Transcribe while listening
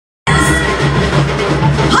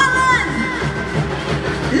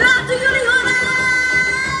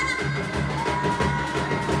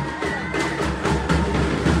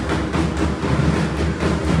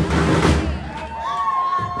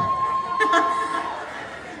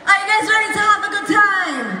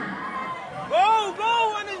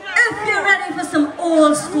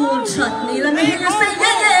Chutney. Let me hear you say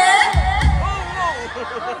yeah, yeah.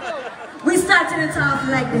 We started it off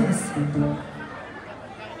like this.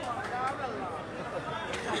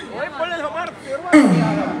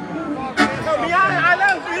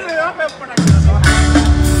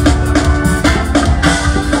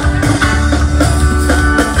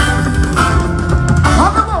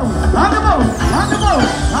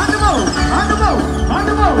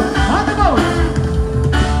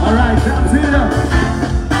 Alright, that's it.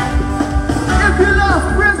 If you love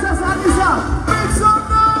Princess Anissa, make some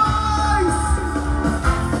noise!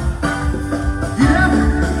 Get them,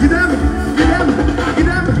 get them, get them, get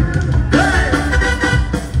them. Hey!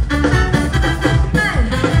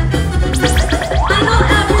 I know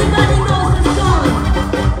everybody knows this song,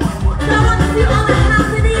 so I want to see all the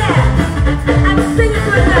hands in the air and sing it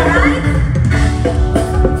with her, right?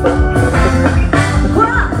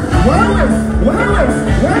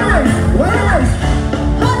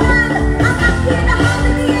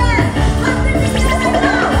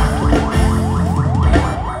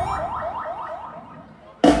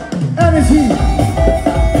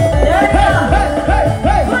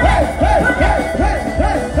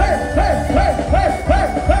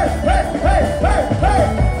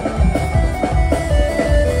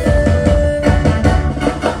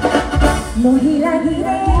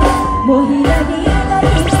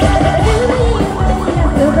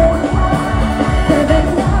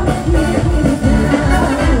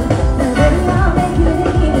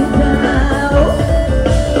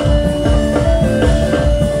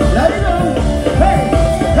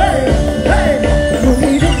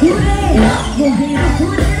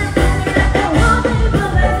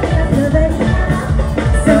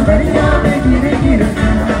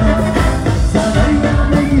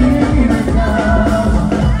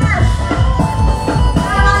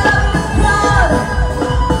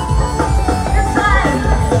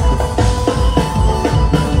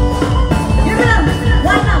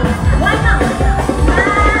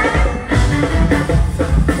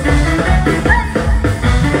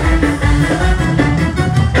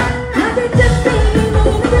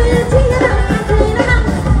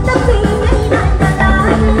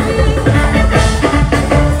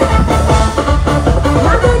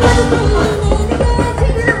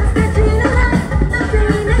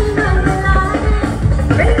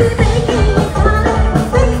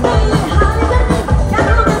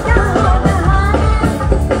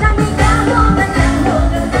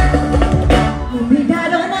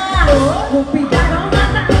 Be that or not.